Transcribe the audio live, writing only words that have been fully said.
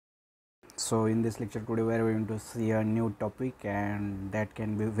So in this lecture today we are going to see a new topic, and that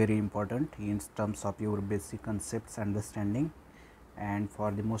can be very important in terms of your basic concepts understanding, and for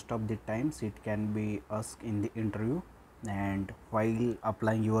the most of the times it can be asked in the interview and while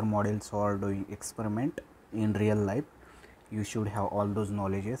applying your models or doing experiment in real life. You should have all those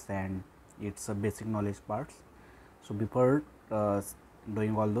knowledges, and it's a basic knowledge parts. So before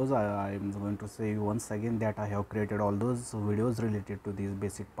doing all those, I am going to say once again that I have created all those videos related to these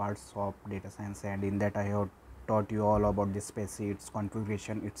basic parts of data science, and in that I have taught you all about this SPACE, its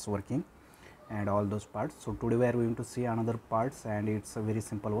configuration, its working, and all those parts. So today we are going to see another parts, and it's a very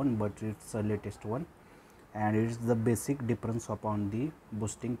simple one, but it's a latest one, and it's the basic difference upon the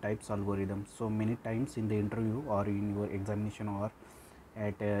boosting types algorithm. So many times in the interview or in your examination or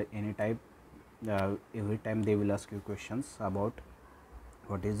at any type, every time they will ask you questions about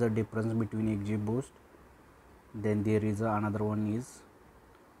what is the difference between xgboost. Then there is another one is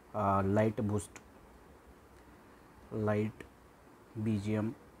lightboost,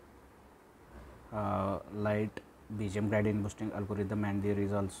 lightbgm, lightbgm gradient boosting algorithm, and there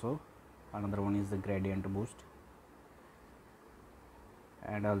is also another one is the gradient boost,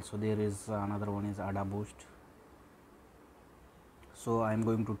 and also there is another one is adaboost. So I am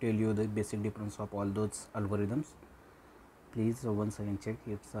going to tell you the basic difference of all those algorithms. Please once again check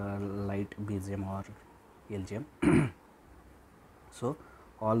it's lightbgm or LGM. So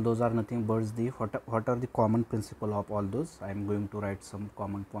all those are nothing but the what are the common principle of all those. I am going to write some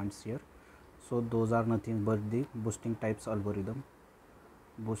common points here. So those are nothing but the boosting type algorithm,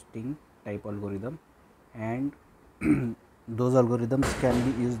 and those algorithms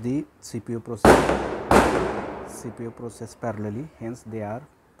can be used the CPU process parallelly, hence they are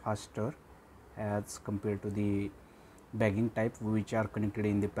faster as compared to the bagging type, which are connected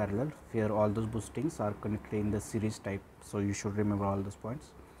in the parallel. Here all those boostings are connected in the series type, so you should remember all those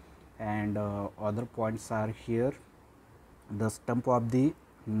points. And other points are here: the stump of the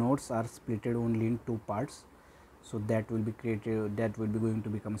nodes are splitted only in two parts, so that will be going to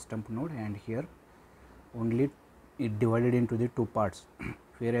become stump node, and here only it divided into the two parts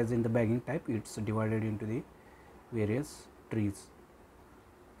whereas in the bagging type it's divided into the various trees.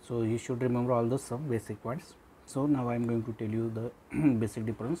 So you should remember all those some basic points. So now I am going to tell you the basic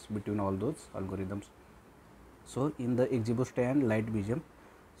difference between all those algorithms. So in the xgboost and lightbgm,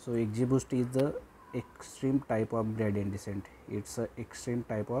 so xgboost is the extreme type of gradient descent. It's a extreme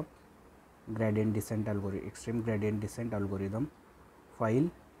type of gradient descent algorithm,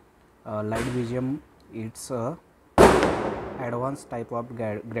 while lightbgm it's a advanced type of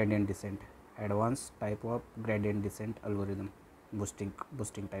gradient descent algorithm, boosting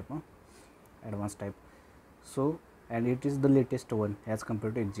type, advanced type. So and it is the latest one as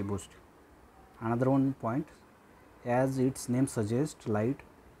compared to xgboost. Another one point, as its name suggests,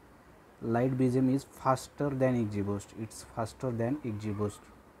 lightbgm is faster than xgboost. It's faster than xgboost.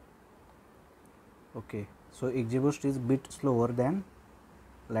 Okay, so xgboost is bit slower than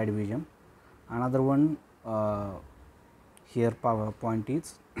lightbgm. Another one here point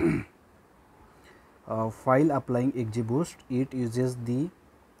is while applying xgboost, it uses the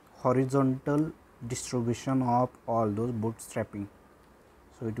horizontal distribution of all those bootstrapping.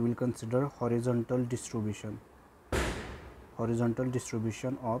 So it will consider horizontal distribution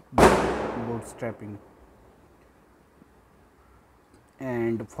of bootstrapping,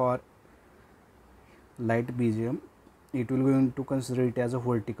 and for lightbgm it will going to consider it as a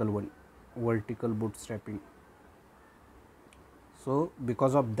vertical bootstrapping. So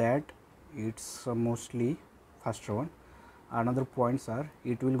because of that it's mostly faster one. Another points are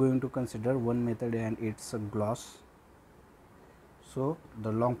it will going to consider one method and it's a gloss. So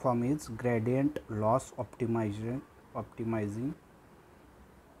the long form is gradient loss optimizing,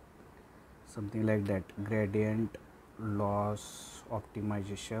 something like that, gradient loss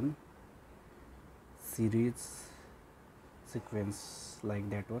optimization series sequence, like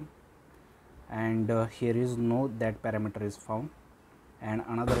that one. And here is no that parameter is found. And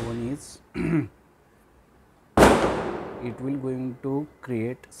another one is it will going to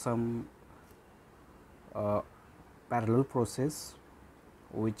create some parallel process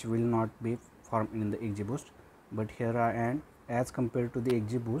which will not be formed in the xgboost, but here and as compared to the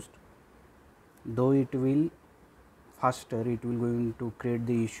xgboost, though it will faster, it will going to create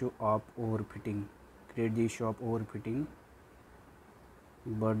the issue of overfitting,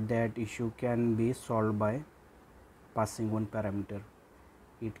 but that issue can be solved by passing one parameter.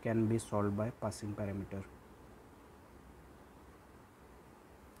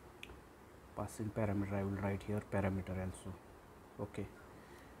 I will write here parameter also. Okay,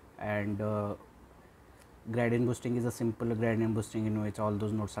 and Gradient boosting is a simple gradient boosting in which all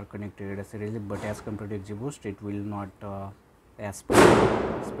those nodes are connected serially, but as compared to xgboost, it will not as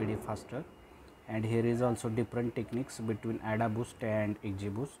speedy faster. And here is also different techniques between adaboost and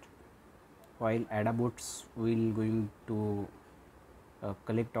xgboost. While adaboost will going to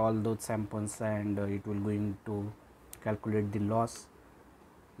collect all those samples, and it will going to calculate the loss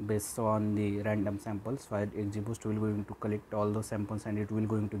based on the random samples, while xgboost will going to collect all the samples and it will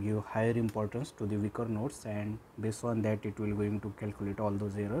going to give higher importance to the weaker nodes, and based on that it will going to calculate all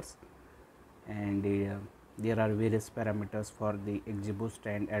those errors. And there are various parameters for the xgboost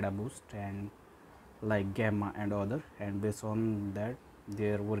and adaboost and like gamma and other, and based on that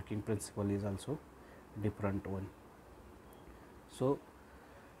their working principle is also different one. So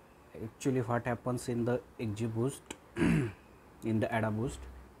actually what happens in the xgboost in the adaboost,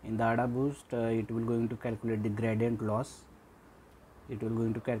 it will going to calculate the gradient loss. It will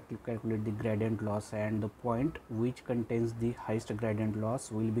going to calculate the gradient loss, and the point which contains the highest gradient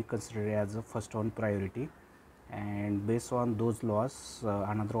loss will be considered as a first on priority, and based on those loss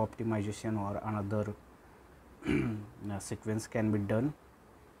another optimization or another sequence can be done,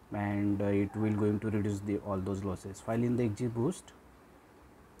 and it will going to reduce the all those losses. While in the xgboost,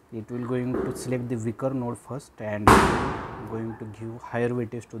 it will going to select the weaker node first and going to give higher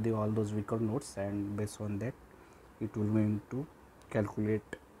weightage to the all those weaker nodes, and based on that it will going to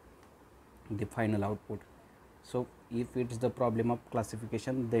calculate the final output. So if it's the problem of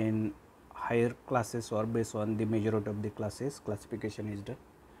classification, then higher classes or based on the majority of the classes classification is done,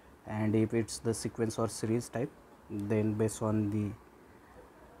 and if it's the sequence or series type, then based on the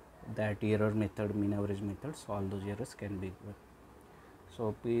that error method, mean average methods, all those errors can be given.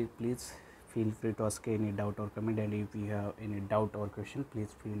 So please feel free to ask any doubt or comment, and if you have any doubt or question, please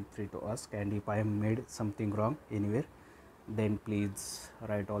feel free to ask, and if I have made something wrong anywhere, then please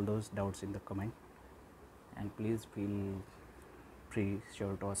write all those doubts in the comment, and please feel free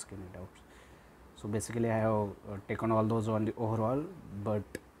sure to ask any doubts. So basically I have taken all those on the overall, but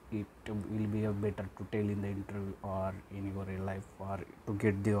it will be a better to tell in the interview or in your real life, or to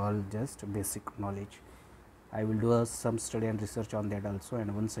get the all just basic knowledge. I will do some study and research on that also,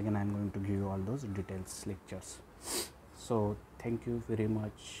 and once again I am going to give you all those details lectures. So thank you very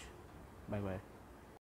much. Bye bye.